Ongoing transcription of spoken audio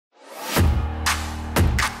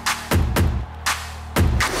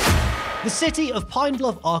The city of Pine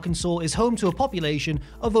Bluff, Arkansas is home to a population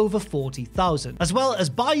of over 40,000, as well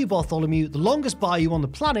as Bayou Bartholomew, the longest bayou on the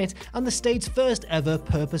planet and the state's first ever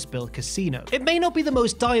purpose-built casino. It may not be the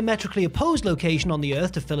most diametrically opposed location on the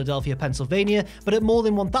earth to Philadelphia, Pennsylvania, but at more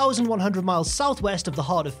than 1,100 miles southwest of the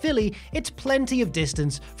heart of Philly, it's plenty of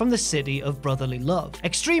distance from the city of brotherly love.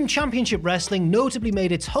 Extreme Championship Wrestling notably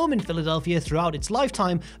made its home in Philadelphia throughout its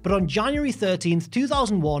lifetime, but on January 13th,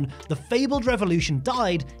 2001, the fabled revolution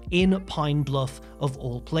died in Pine Bluff, of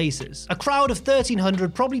all places. A crowd of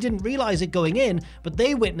 1,300 probably didn't realize it going in, but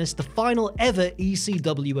they witnessed the final ever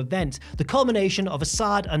ECW event, the culmination of a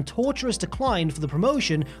sad and torturous decline for the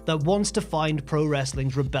promotion that wants to find pro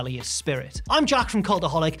wrestling's rebellious spirit. I'm Jack from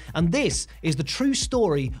Cultaholic, and this is the true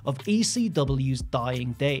story of ECW's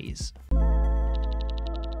dying days.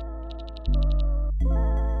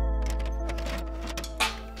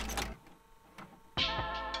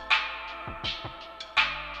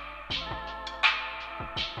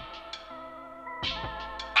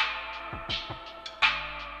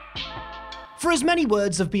 For as many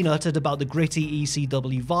words have been uttered about the gritty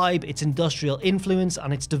ECW vibe, its industrial influence,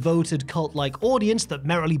 and its devoted cult-like audience that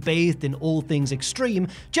merrily bathed in all things extreme,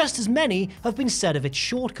 just as many have been said of its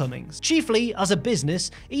shortcomings. Chiefly, as a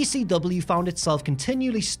business, ECW found itself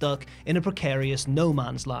continually stuck in a precarious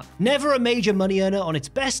no-man's land. Never a major money earner on its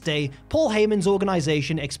best day, Paul Heyman's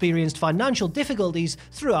organization experienced financial difficulties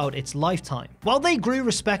throughout its lifetime. While they grew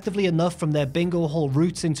respectively enough from their bingo hall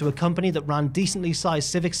roots into a company that ran decently sized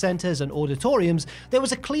civic centers and auditoriums, there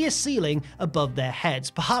was a clear ceiling above their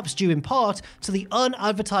heads, perhaps due in part to the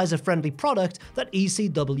un-advertiser-friendly product that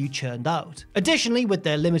ECW churned out. Additionally, with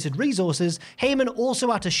their limited resources, Heyman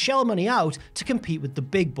also had to shell money out to compete with the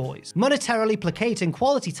big boys, monetarily placating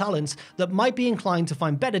quality talents that might be inclined to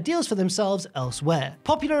find better deals for themselves elsewhere.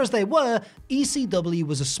 Popular as they were, ECW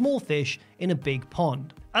was a small fish in a big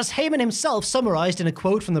pond. As Heyman himself summarized in a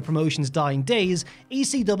quote from the promotion's dying days,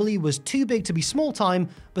 ECW was too big to be small time,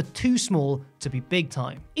 but too small to be big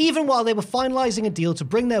time. Even while they were finalizing a deal to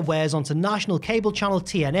bring their wares onto national cable channel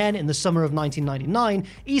TNN in the summer of 1999,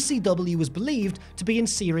 ECW was believed to be in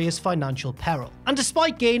serious financial peril. And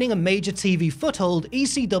despite gaining a major TV foothold,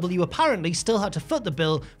 ECW apparently still had to foot the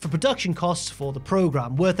bill for production costs for the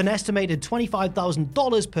program, worth an estimated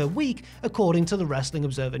 $25,000 per week, according to the Wrestling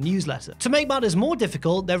Observer newsletter. To make matters more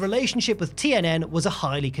difficult, their relationship with TNN was a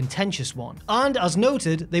highly contentious one. And as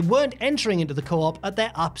noted, they weren't entering into the co-op at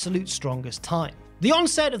their absolute strongest time. The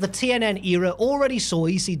onset of the TNN era already saw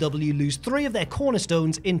ECW lose 3 of their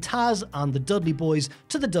cornerstones in Taz and the Dudley Boys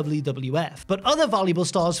to the WWF, but other valuable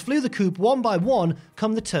stars flew the coop one by one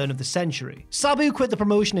come the turn of the century. Sabu quit the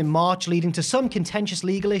promotion in March, leading to some contentious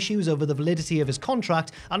legal issues over the validity of his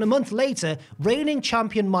contract, and a month later, reigning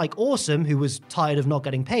champion Mike Awesome, who was tired of not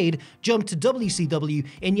getting paid, jumped to WCW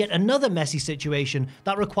in yet another messy situation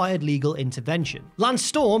that required legal intervention. Lance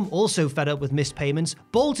Storm, also fed up with missed payments,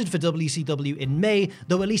 bolted for WCW in May,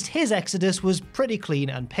 though at least his exodus was pretty clean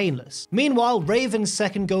and painless. Meanwhile, Raven's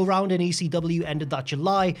second go-round in ECW ended that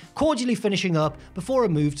July, cordially finishing up before a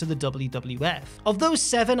move to the WWF. Of those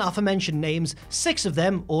 7 aforementioned names, 6 of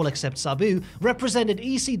them, all except Sabu, represented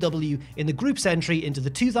ECW in the group's entry into the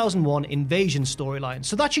 2001 Invasion storyline,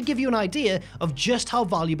 so that should give you an idea of just how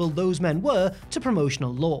valuable those men were to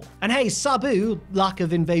promotional lore. And hey, Sabu, lack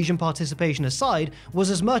of Invasion participation aside, was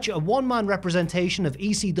as much a one-man representation of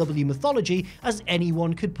ECW mythology as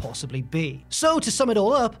anyone could possibly be. So to sum it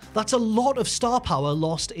all up, that's a lot of star power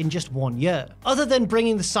lost in just 1 year. Other than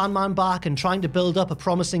bringing the Sandman back and trying to build up a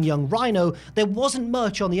promising young Rhino, there wasn't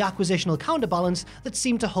much on the acquisitional counterbalance that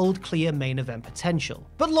seemed to hold clear main event potential.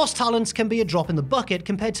 But lost talents can be a drop in the bucket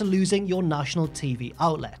compared to losing your national TV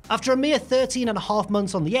outlet. After a mere 13.5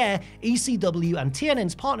 months on the air, ECW and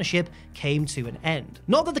TNN's partnership came to an end.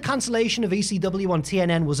 Not that the cancellation of ECW on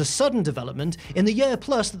TNN was a sudden development. In the year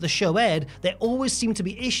plus that the show aired, there always seemed to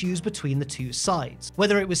be issues between the two sides.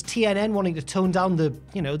 Whether it was TNN wanting to tone down the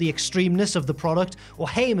extremeness of the product, or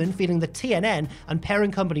Heyman feeling that TNN and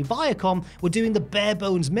parent company Viacom were doing the bare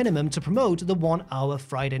bones minimum to promote the 1-hour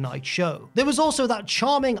Friday night show. There was also that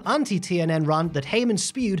charming anti-TNN rant that Heyman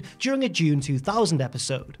spewed during a June 2000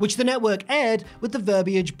 episode, which the network aired with the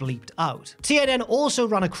verbiage bleeped out. TNN also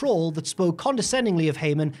ran a crawl that spoke condescendingly of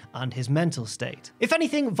Heyman and his mental state. If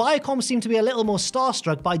anything, Viacom seemed to be a little more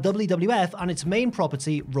starstruck by WWF and and its main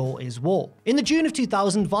property, Raw is War. In the June of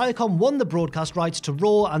 2000, Viacom won the broadcast rights to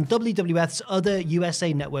Raw and WWF's other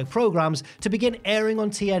USA Network programs to begin airing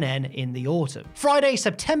on TNN in the autumn. Friday,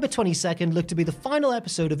 September 22nd looked to be the final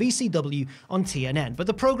episode of ECW on TNN, but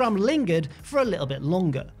the program lingered for a little bit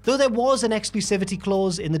longer. Though there was an exclusivity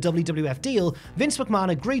clause in the WWF deal, Vince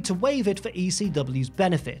McMahon agreed to waive it for ECW's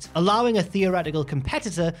benefit, allowing a theoretical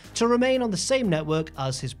competitor to remain on the same network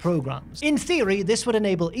as his programs. In theory, this would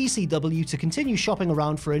enable ECW to continue shopping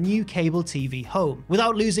around for a new cable TV home,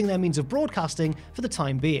 without losing their means of broadcasting for the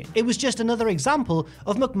time being. It was just another example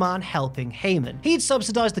of McMahon helping Heyman. He'd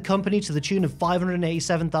subsidized the company to the tune of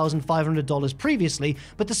 $587,500 previously,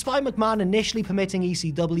 but despite McMahon initially permitting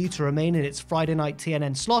ECW to remain in its Friday night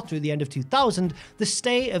TNN slot through the end of 2000, the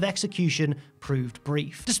stay of execution proved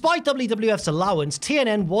brief. Despite WWF's allowance,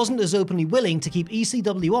 TNN wasn't as openly willing to keep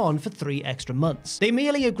ECW on for 3 extra months. They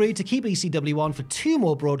merely agreed to keep ECW on for 2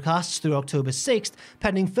 more broadcasts through October 6th,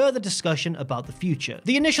 pending further discussion about the future.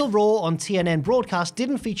 The initial Raw on TNN broadcast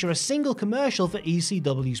didn't feature a single commercial for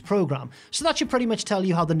ECW's program, so that should pretty much tell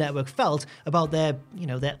you how the network felt about their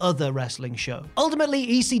other wrestling show. Ultimately,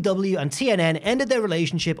 ECW and TNN ended their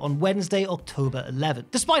relationship on Wednesday, October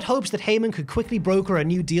 11th. Despite hopes that Heyman could quickly broker a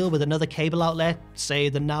new deal with another cable outlet, say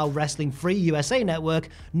the now wrestling-free USA Network,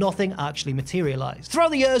 nothing actually materialized.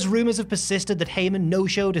 Throughout the years, rumors have persisted that Heyman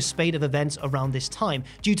no-showed a spate of events around this time,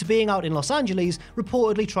 due to being out in Los Angeles,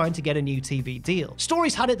 reportedly trying to get a new TV deal.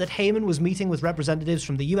 Stories had it that Heyman was meeting with representatives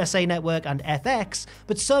from the USA Network and FX,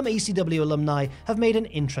 but some ECW alumni have made an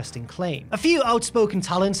interesting claim. A few outspoken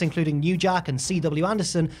talents, including New Jack and C.W.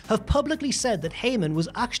 Anderson, have publicly said that Heyman was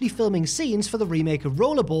actually filming scenes for the remake of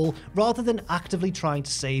Rollerball rather than actively trying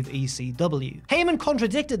to save ECW. Heyman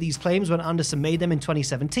contradicted these claims when Anderson made them in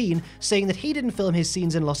 2017, saying that he didn't film his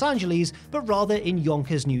scenes in Los Angeles, but rather in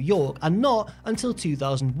Yonkers, New York, and not until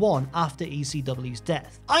 2001, after ECW's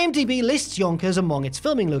death. IMDb lists Yonkers among its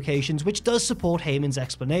filming locations, which does support Heyman's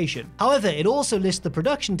explanation. However, it also lists the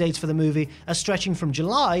production dates for the movie as stretching from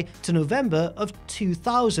July to November of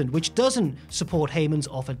 2000, which doesn't support Heyman's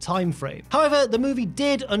offered time frame. However, the movie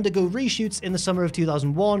did undergo reshoots in the summer of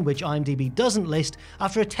 2001, which IMDb doesn't list,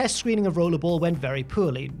 after a test screening of Rollerball went very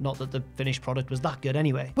poorly, not that the finished product was that good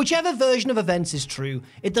anyway. Whichever version of events is true,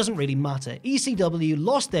 it doesn't really matter. ECW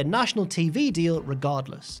lost their national TV deal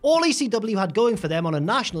regardless. All ECW had going for them on a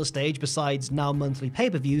national stage, besides now monthly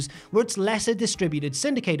pay-per-views, were its lesser distributed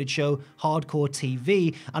syndicated show, Hardcore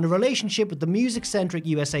TV, and a relationship with the music-centric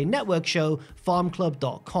USA Network show,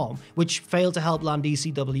 FarmClub.com, which failed to help land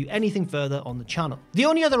ECW anything further on the channel. The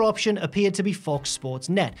only other option appeared to be Fox Sports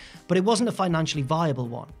Net, but it wasn't a financially viable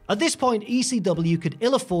one. At this point, ECW could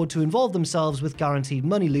ill afford to involve themselves with guaranteed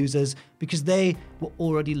money losers, because they were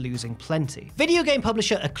already losing plenty. Video game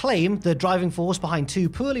publisher Acclaim, the driving force behind 2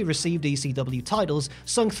 poorly received ECW titles,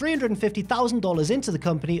 sunk $350,000 into the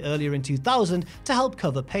company earlier in 2000 to help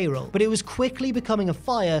cover payroll, but it was quickly becoming a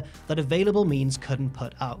fire that available means couldn't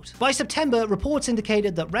put out. By September, reports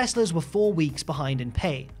indicated that wrestlers were 4 weeks behind in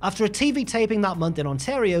pay. After a TV taping that month in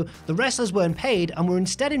Ontario, the wrestlers weren't paid and were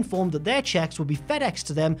instead informed that their checks would be FedExed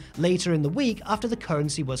to them later in the week after the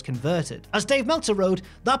currency was converted. As Dave Meltzer wrote,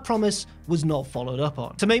 that promise was not followed up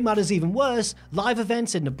on. To make matters even worse, live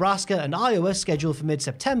events in Nebraska and Iowa scheduled for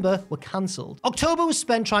mid-September were cancelled. October was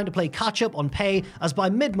spent trying to play catch-up on pay, as by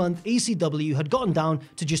mid-month ECW had gotten down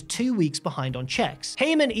to just 2 weeks behind on checks.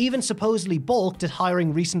 Heyman even supposedly balked at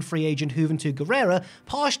hiring recent free agent Juventud Guerrera,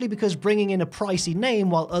 partially because bringing in a pricey name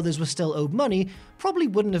while others were still owed money probably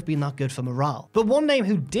wouldn't have been that good for morale. But one name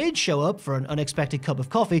who did show up for an unexpected cup of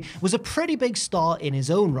coffee was a pretty big star in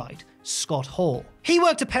his own right, Scott Hall. He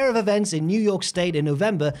worked a pair of events in New York State in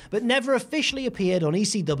November, but never officially appeared on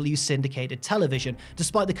ECW's syndicated television,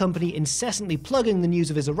 despite the company incessantly plugging the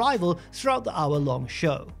news of his arrival throughout the hour-long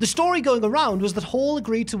show. The story going around was that Hall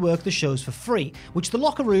agreed to work the shows for free, which the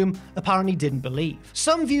locker room apparently didn't believe.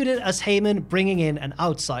 Some viewed it as Heyman bringing in an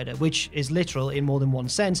outsider, which is literal in more than one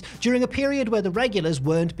sense, during a period where the regulars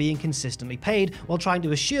weren't being consistently paid, while trying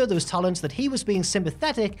to assure those talents that he was being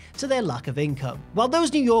sympathetic to their lack of income. While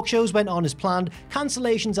those New York shows went on as planned,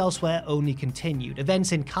 cancellations elsewhere only continued.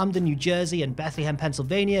 Events in Camden, New Jersey and Bethlehem,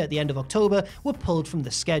 Pennsylvania at the end of October were pulled from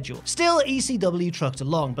the schedule. Still, ECW trucked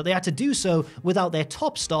along, but they had to do so without their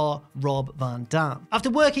top star, Rob Van Dam. After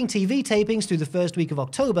working TV tapings through the first week of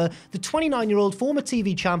October, the 29-year-old former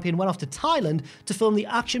TV champion went off to Thailand to film the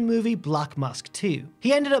action movie Black Mask 2.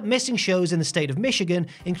 He ended up missing shows in the state of Michigan,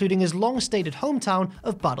 including his long-stated hometown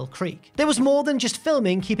of Battle Creek. There was more than just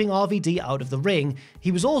filming keeping RVD out of the ring.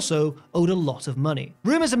 He was also show owed a lot of money.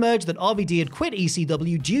 Rumors emerged that RVD had quit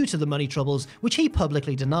ECW due to the money troubles, which he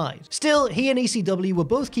publicly denied. Still, he and ECW were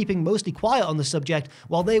both keeping mostly quiet on the subject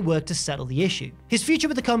while they worked to settle the issue. His future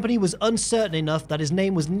with the company was uncertain enough that his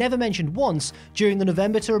name was never mentioned once during the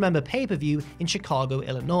November to Remember pay-per-view in Chicago,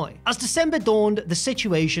 Illinois. As December dawned, the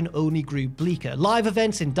situation only grew bleaker. Live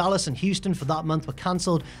events in Dallas and Houston for that month were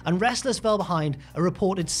cancelled, and wrestlers fell behind a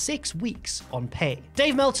reported 6 weeks on pay.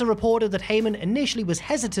 Dave Meltzer reported that Heyman initially was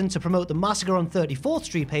hesitant to promote the Massacre on 34th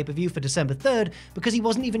Street pay-per-view for December 3rd because he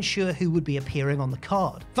wasn't even sure who would be appearing on the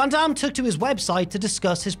card. Van Dam took to his website to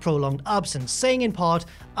discuss his prolonged absence, saying in part,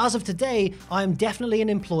 "As of today, I am definitely an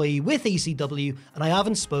employee with ECW and I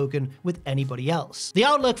haven't spoken with anybody else. The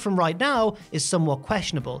outlook from right now is somewhat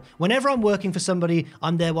questionable. Whenever I'm working for somebody,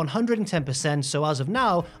 I'm there 110%, so as of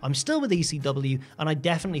now, I'm still with ECW and I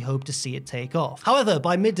definitely hope to see it take off." However,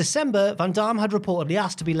 by mid-December, Van Dam had reportedly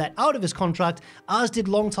asked to be let out of his contract, as did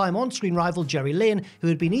longtime on-screen rival Jerry Lynn, who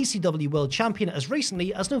had been ECW World Champion as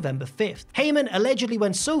recently as November 5th. Heyman allegedly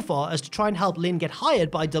went so far as to try and help Lynn get hired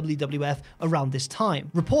by WWF around this time,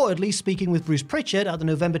 reportedly speaking with Bruce Pritchard at the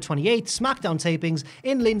November 28th SmackDown tapings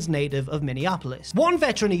in Lynn's native of Minneapolis. One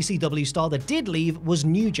veteran ECW star that did leave was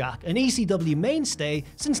New Jack, an ECW mainstay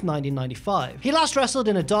since 1995. He last wrestled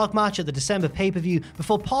in a dark match at the December pay-per-view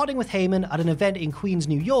before parting with Heyman at an event in Queens,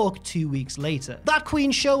 New York 2 weeks later. That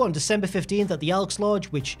Queens show on December 15th at the Elks Lodge,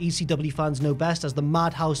 which ECW fans know best as the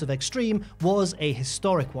Madhouse of Extreme, was a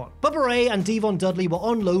historic one. Bubba Ray and Devon Dudley were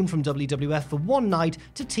on loan from WWF for one night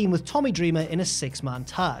to team with Tommy Dreamer in a 6-man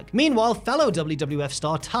tag. Meanwhile, fellow WWF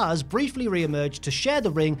star Taz briefly re-emerged to share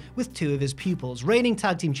the ring with two of his pupils, reigning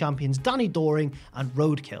tag team champions Danny Doring and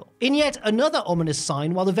Roadkill. In yet another ominous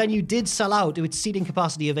sign, while the venue did sell out to its seating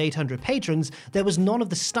capacity of 800 patrons, there was none of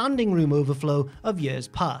the standing room overflow of years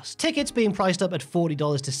past. Tickets being priced up at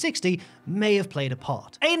 $40 to $60 may have played a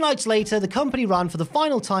part. 8 nights later, the company ran for the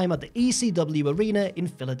final time at the ECW Arena in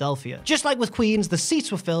Philadelphia. Just like with Queens, the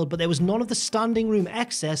seats were filled, but there was none of the standing room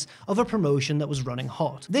excess of a promotion that was running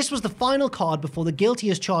hot. This was the final card before the Guilty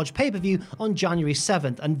as Charged pay-per-view on January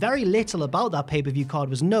 7th, and very little about that pay-per-view card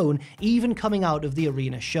was known, even coming out of the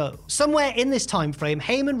arena show. Somewhere in this time frame,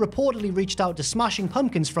 Heyman reportedly reached out to Smashing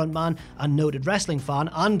Pumpkins frontman and noted wrestling fan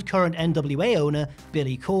and current NWA owner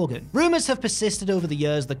Billy Corgan. Rumors have persisted over the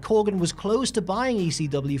years that Corgan was close to buying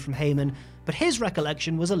ECW from Heyman, but his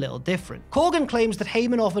recollection was a little different. Corgan claims that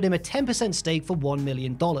Heyman offered him a 10% stake for $1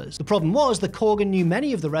 million. The problem was that Corgan knew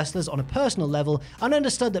many of the wrestlers on a personal level and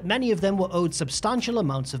understood that many of them were owed substantial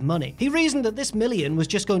amounts of money. He reasoned that this million was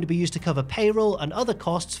just going to be used to cover payroll and other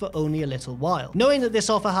costs for only a little while. Knowing that this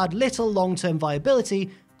offer had little long-term viability,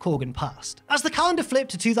 Corgan passed. As the calendar flipped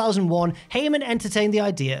to 2001, Heyman entertained the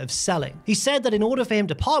idea of selling. He said that in order for him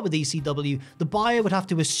to part with ECW, the buyer would have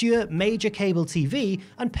to assure major cable TV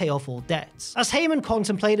and pay off all debts. As Heyman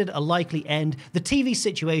contemplated a likely end, the TV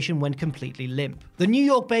situation went completely limp. The New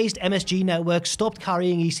York-based MSG network stopped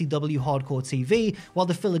carrying ECW Hardcore TV, while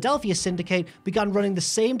the Philadelphia syndicate began running the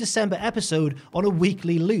same December episode on a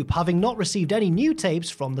weekly loop, having not received any new tapes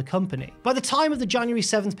from the company. By the time of the January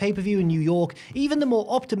 7th pay-per-view in New York, even the more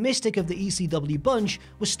optimistic of the ECW bunch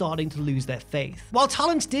was starting to lose their faith. While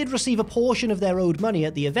talent did receive a portion of their owed money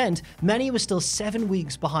at the event, many were still 7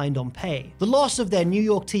 weeks behind on pay. The loss of their New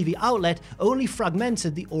York TV outlet only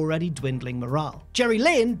fragmented the already dwindling morale. Jerry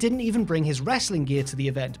Lynn didn't even bring his wrestling gear to the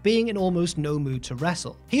event, being in almost no mood to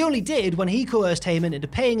wrestle. He only did when he coerced Heyman into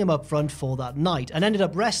paying him up front for that night, and ended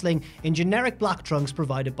up wrestling in generic black trunks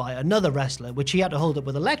provided by another wrestler, which he had to hold up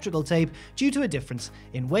with electrical tape due to a difference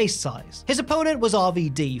in waist size. His opponent was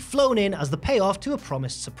RVD, flown in as the payoff to a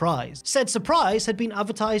promised surprise. Said surprise had been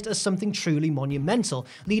advertised as something truly monumental,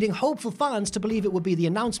 leading hopeful fans to believe it would be the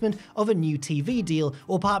announcement of a new TV deal,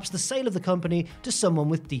 or perhaps the sale of the company to someone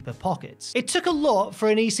with deeper pockets. It took a lot for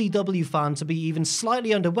an ECW fan to be even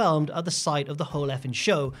slightly underwhelmed at the sight of the whole effing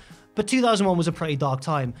show, but 2001 was a pretty dark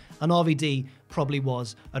time, and RVD probably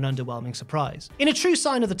was an underwhelming surprise. In a true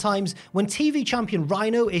sign of the times, when TV champion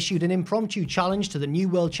Rhino issued an impromptu challenge to the new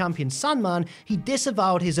world champion Sandman, he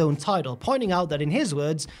disavowed his own title, pointing out that in his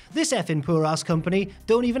words, "This effing poor ass company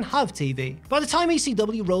don't even have TV." By the time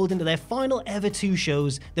ECW rolled into their final ever 2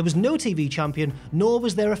 shows, there was no TV champion, nor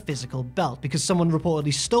was there a physical belt, because someone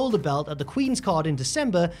reportedly stole the belt at the Queen's card in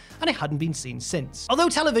December, and it hadn't been seen since. Although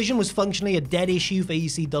television was functionally a dead issue for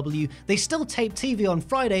ECW, they still taped TV on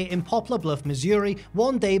Friday in Poplar Bluff, Missouri, Missouri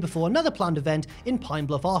one day before another planned event in Pine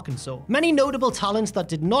Bluff, Arkansas. Many notable talents that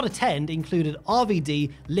did not attend included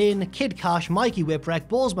RVD, Lynn, Kid Cash, Mikey Whipwreck,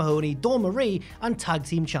 Balls Mahoney, Dawn Marie, and tag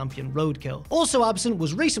team champion Roadkill. Also absent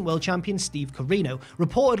was recent world champion Steve Corino,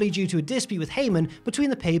 reportedly due to a dispute with Heyman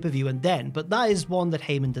between the pay-per-view and then, but that is one that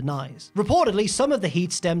Heyman denies. Reportedly, some of the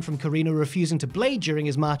heat stemmed from Corino refusing to blade during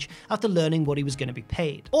his match after learning what he was going to be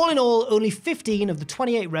paid. All in all, only 15 of the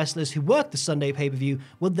 28 wrestlers who worked the Sunday pay-per-view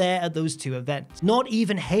were there at those two events. Not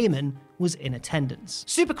even Heyman was in attendance.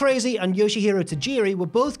 Super Crazy and Yoshihiro Tajiri were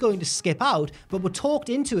both going to skip out, but were talked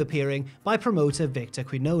into appearing by promoter Victor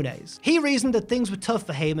Quinones. He reasoned that things were tough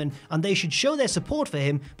for Heyman and they should show their support for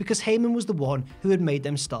him because Heyman was the one who had made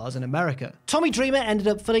them stars in America. Tommy Dreamer ended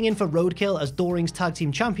up filling in for Roadkill as Doring's tag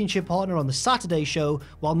team championship partner on the Saturday show,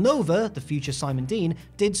 while Nova, the future Simon Dean,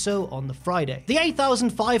 did so on the Friday. The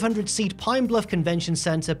 8,500-seat Pine Bluff Convention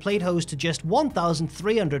Center played host to just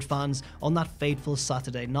 1,300 fans on that fateful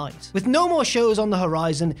Saturday night. With no more shows on the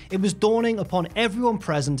horizon, it was dawning upon everyone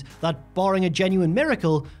present that, barring a genuine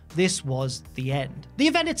miracle, this was the end. The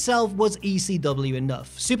event itself was ECW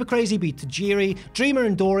enough. Super Crazy beat Tajiri, Dreamer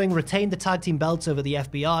and Doring retained the tag team belts over the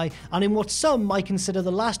FBI, and in what some might consider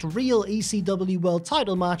the last real ECW world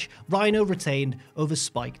title match, Rhino retained over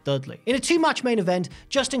Spike Dudley. In a two-match main event,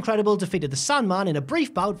 Just Incredible defeated the Sandman in a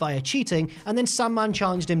brief bout via cheating, and then Sandman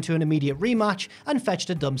challenged him to an immediate rematch and fetched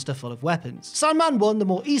a dumpster full of weapons. Sandman won the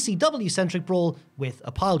more ECW-centric brawl with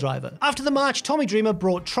a piledriver. After the match, Tommy Dreamer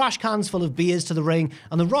brought trash cans full of beers to the ring,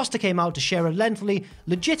 and the roster came out to share a lengthy,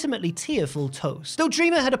 legitimately tearful toast. Though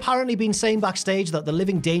Dreamer had apparently been saying backstage that the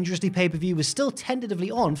Living Dangerously pay-per-view was still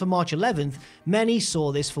tentatively on for March 11th, many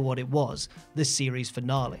saw this for what it was, the series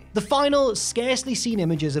finale. The final, scarcely seen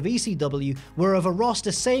images of ECW were of a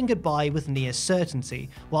roster saying goodbye with near certainty,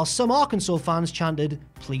 while some Arkansas fans chanted,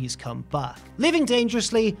 "Please come back." Living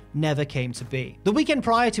Dangerously never came to be. The weekend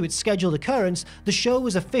prior to its scheduled occurrence, the show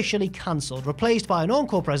was officially cancelled, replaced by an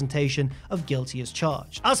encore presentation of Guilty as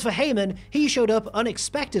Charged. As for Heyman, he showed up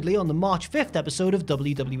unexpectedly on the March 5th episode of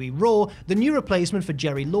WWE Raw, the new replacement for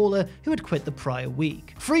Jerry Lawler, who had quit the prior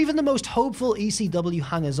week. For even the most hopeful ECW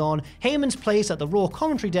hangers-on, Heyman's place at the Raw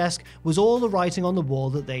commentary desk was all the writing on the wall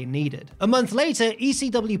that they needed. A month later,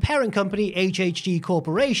 ECW parent company HHG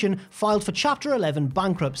Corporation filed for Chapter 11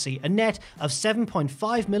 bankruptcy, a net of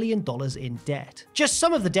 $7.5 million in debt. Just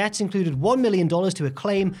some of the debts included $1 million to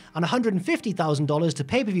Acclaim and $150,000 to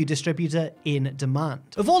pay-per-view distributor In Demand.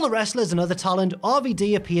 Of all the wrestlers and other talent,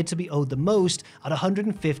 RVD appeared to be owed the most at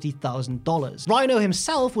 $150,000. Rhino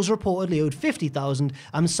himself was reportedly owed $50,000,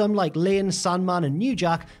 and some like Lynn, Sandman, and New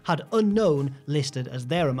Jack had unknown listed as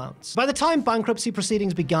their amounts. By the time bankruptcy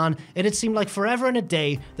proceedings began, it had seemed like forever and a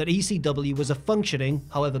day that ECW was a functioning,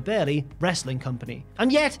 however barely, wrestling company.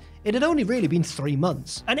 And yet, it had only really been 3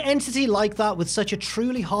 months. An entity like that with such a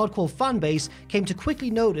truly hardcore fan base came to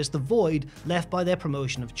quickly notice the void left by their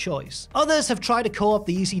promotion of choice. Others have tried to co-opt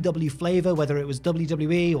the ECW flavor, whether it was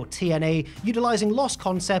WWE or TNA, utilizing lost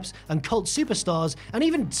concepts and cult superstars, and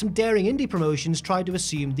even some daring indie promotions tried to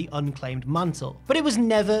assume the unclaimed mantle. But it was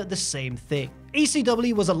never the same thing.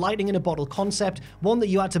 ECW was a lightning in a bottle concept, one that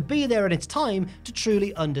you had to be there at its time to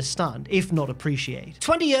truly understand, if not appreciate.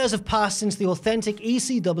 20 years have passed since the authentic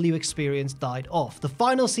ECW experience died off, the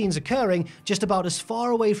final scenes occurring just about as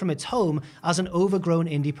far away from its home as an overgrown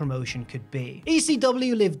indie promotion could be.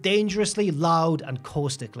 ECW lived dangerously, loud, and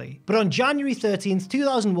caustically. But on January 13th,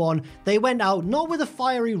 2001, they went out not with a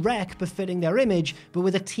fiery wreck befitting their image, but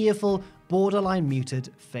with a tearful, borderline muted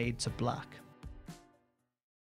fade to black.